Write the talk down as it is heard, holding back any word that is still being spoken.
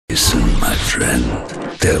Listen, my friend,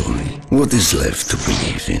 tell me, what is left to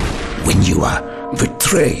believe in when you are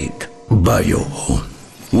betrayed by your own?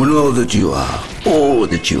 When all that you are, all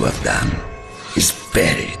that you have done, is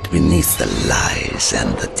buried beneath the lies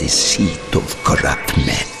and the deceit of corrupt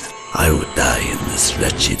men. I would die in this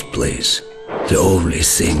wretched place. The only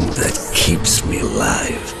thing that keeps me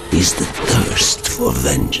alive is the thirst for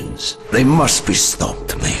vengeance. They must be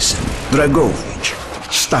stopped, Mason. Dragovich,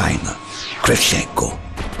 Steiner, Kravchenko.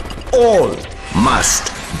 All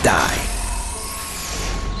must die.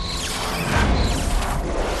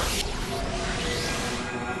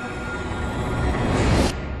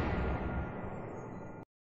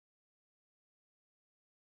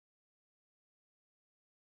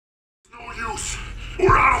 No use.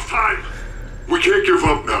 We're out of time. We can't give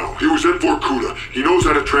up now. He was at Vorkuta. He knows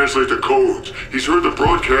how to translate the codes. He's heard the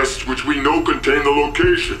broadcasts which we know contain the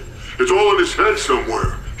location. It's all in his head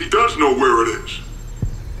somewhere. He does know where it is.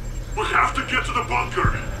 We have to get to the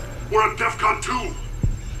bunker. We're at DEFCON 2.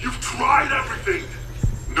 You've tried everything.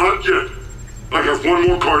 Not yet. I have one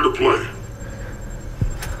more card to play.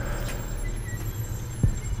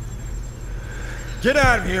 Get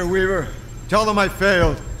out of here, Weaver. Tell them I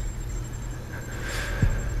failed.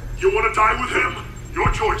 You want to die with him? Your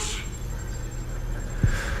choice.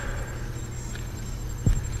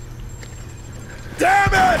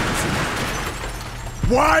 Damn it!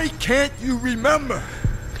 Why can't you remember?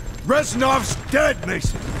 Reznov's dead,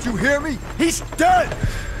 Mason. Did you hear me? He's dead!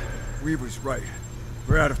 Weaver's right.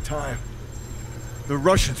 We're out of time. The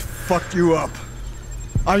Russians fucked you up.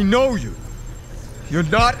 I know you. You're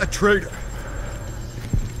not a traitor.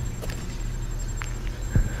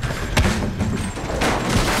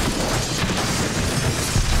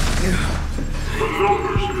 The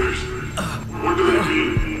numbers, Mason. What do they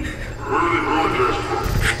mean? Where are they broadcast from?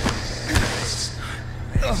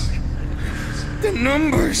 The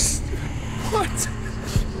numbers! What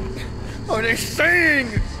are they saying?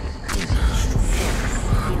 11,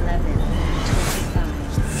 25,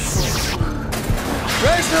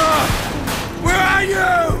 Reznov! Where are you?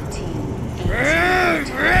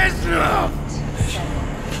 Reznov!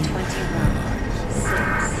 21, 6,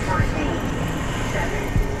 14,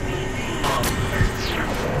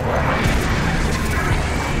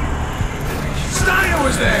 Steiner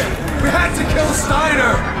was there! We had to kill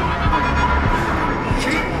Steiner!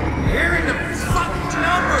 Keep hearing the fucking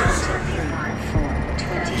numbers!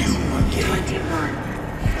 You again.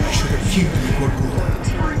 I should have kept you for good.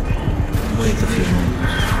 Wait a few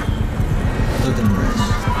moments. Let him rest.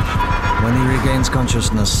 When he regains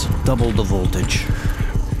consciousness, double the voltage.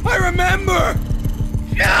 I remember!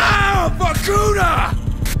 Yeah! Vorkuta!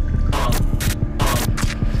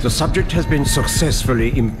 The subject has been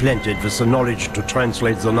successfully implanted with the knowledge to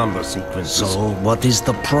translate the number sequences. So, what is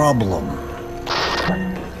the problem?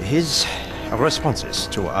 His responses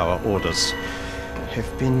to our orders have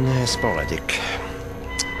been sporadic,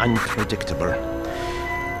 unpredictable.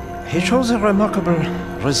 He shows a remarkable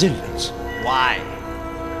resilience. Why?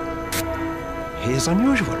 He is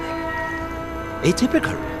unusual,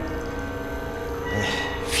 atypical.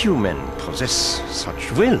 Few men possess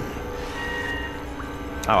such will.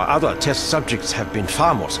 Our other test subjects have been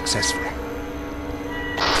far more successful.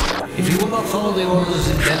 If he will not follow the orders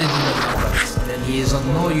embedded in the numbers, then he is of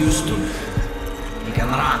no use to me. He can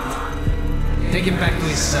run. Take him back to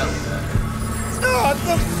his cell. Oh,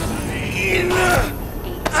 the fucking...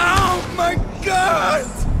 Oh my god!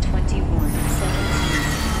 21,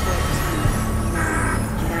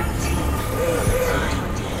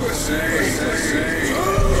 17,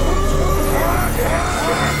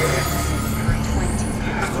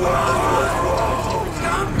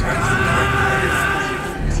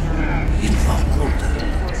 In Vorkuta,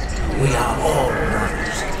 we are all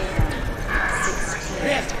brothers.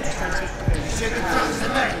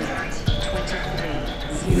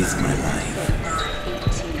 With my life.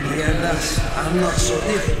 He and us are not so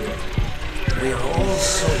different. We are all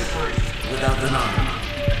souls without an arm.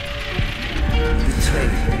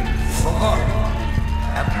 Betrayed, forgotten,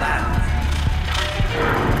 abandoned.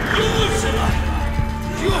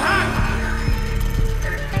 You have!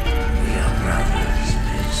 We are brothers,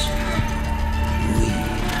 miss. We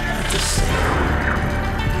are the same.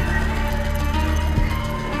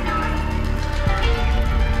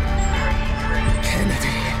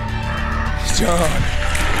 Kennedy. John.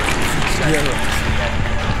 Fitzgerald.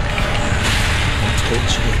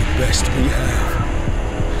 Unfortunately, the best we have.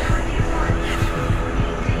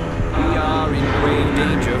 We are in grave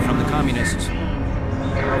danger from the communists.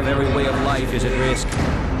 Our very way of life is at risk.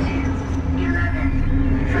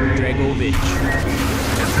 Dragovich.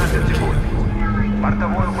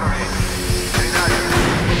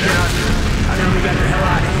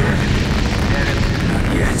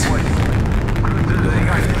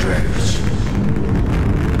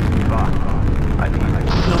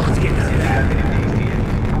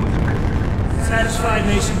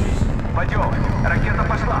 No!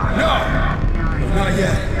 Not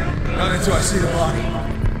yet. Not until I see the body.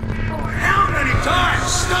 How many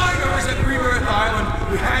times Steiner was at Rebirth Island?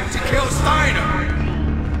 We had to kill Steiner!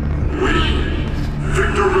 We?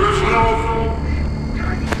 Victor Reznov?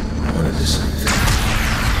 One of the same thing.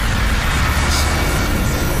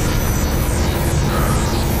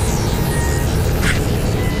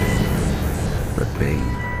 But pain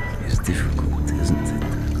is difficult, isn't it?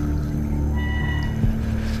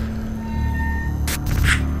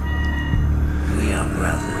 We are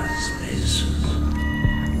brothers, Mason.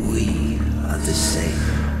 We are the same.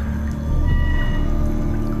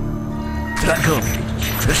 Dragovich,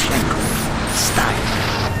 Krashenko, Stein,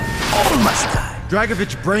 all must die.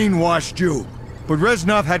 Dragovich brainwashed you, but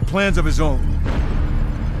Reznov had plans of his own.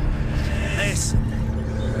 Listen.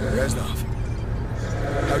 Reznov,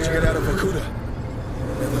 how'd you get out of Vorkuta?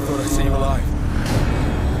 Never thought I'd see you alive.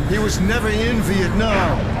 He was never in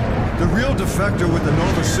Vietnam. The real defector with the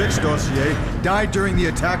Nova 6 dossier died during the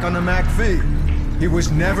attack on the MacV. He was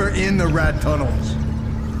never in the rat tunnels.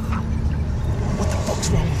 What the fuck's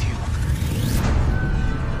wrong with you?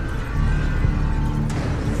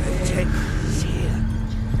 Ted is here.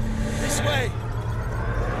 This way.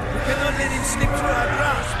 We cannot let him slip through our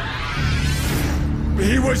grasp.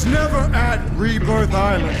 He was never at Rebirth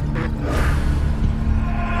Island.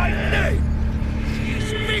 My name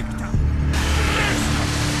is Victor.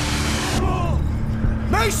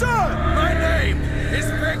 Mason! My name is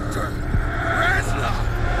Victor Reznov,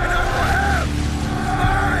 and I will have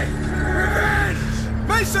my revenge!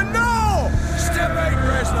 Mason, no! Step 8,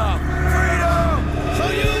 Reznov! Freedom!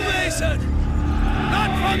 For you, Mason! Not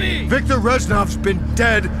for me! Victor Reznov's been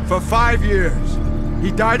dead for 5 years.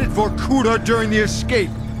 He died at Vorkuta during the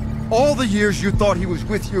escape. All the years you thought he was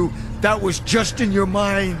with you, that was just in your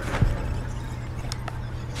mind.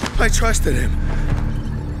 I trusted him.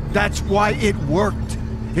 That's why it worked.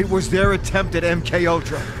 It was their attempt at MK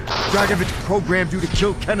Ultra. Dragovich programmed you to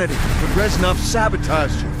kill Kennedy, but Reznov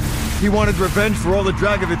sabotaged you. He wanted revenge for all the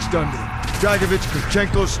Dragovich done to him. Dragovich,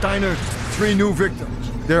 Kurchenko, Steiner, 3 new victims.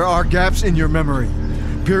 There are gaps in your memory.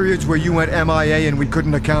 Periods where you went MIA and we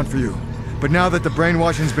couldn't account for you. But now that the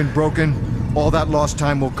brainwashing's been broken, all that lost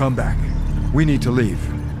time will come back. We need to leave.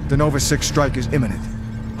 The Nova 6 strike is imminent.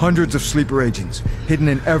 Hundreds of sleeper agents, hidden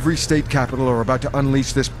in every state capital, are about to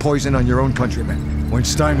unleash this poison on your own countrymen. When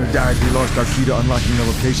Steiner died, we lost our key to unlocking the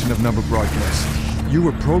location of number broadcasts. You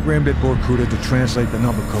were programmed at Vorkuta to translate the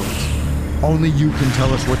number codes. Only you can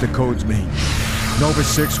tell us what the codes mean. Nova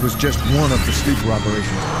 6 was just one of the sleeper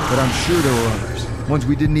operations, but I'm sure there were others, ones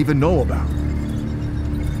we didn't even know about.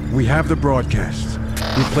 We have the broadcasts.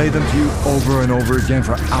 We play them to you over and over again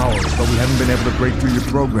for hours, but we haven't been able to break through your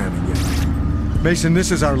programming yet. Mason, this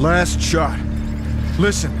is our last shot.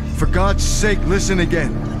 Listen, for God's sake, listen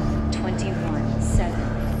again. 21-7,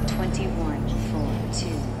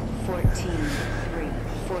 21-4-2, 14-3,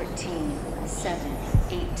 14-7,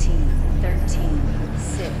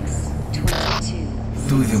 18-13-6, 22.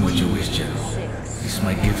 Do with him what you wish, General. This is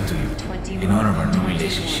my gift to you, in honor of our new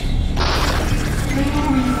relationship.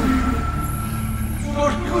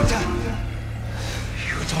 Vorkuta!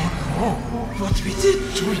 You don't know what we did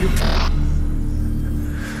to you.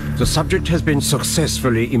 The subject has been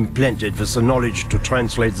successfully implanted with the knowledge to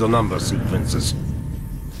translate the number sequences.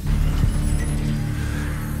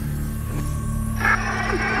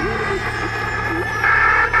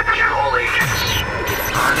 All agents.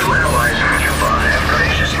 Our new allies in Cuba have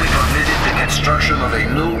graciously permitted the construction of a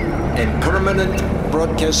new and permanent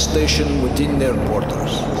broadcast station within their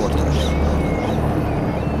borders.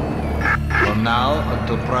 From now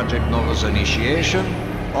until Project Nova's initiation,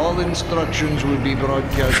 all instructions will be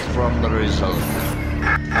broadcast from the result.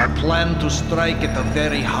 Our plan to strike at the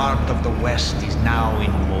very heart of the West is now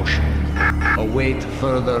in motion. Await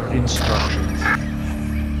further instructions.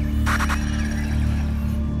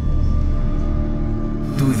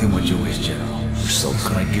 Do with him what you wish, General. So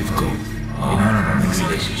can I give code, in honor of our new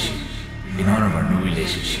relationship. In honor of our new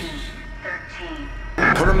relationship.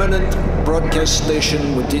 Permanent broadcast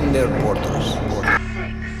station within their borders.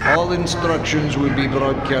 All instructions will be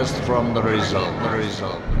broadcast from the result.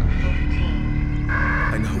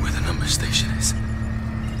 I know where the number station is.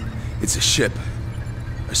 It's a ship.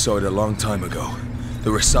 I saw it a long time ago. The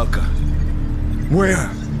Rusalka. Where?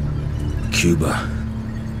 Cuba.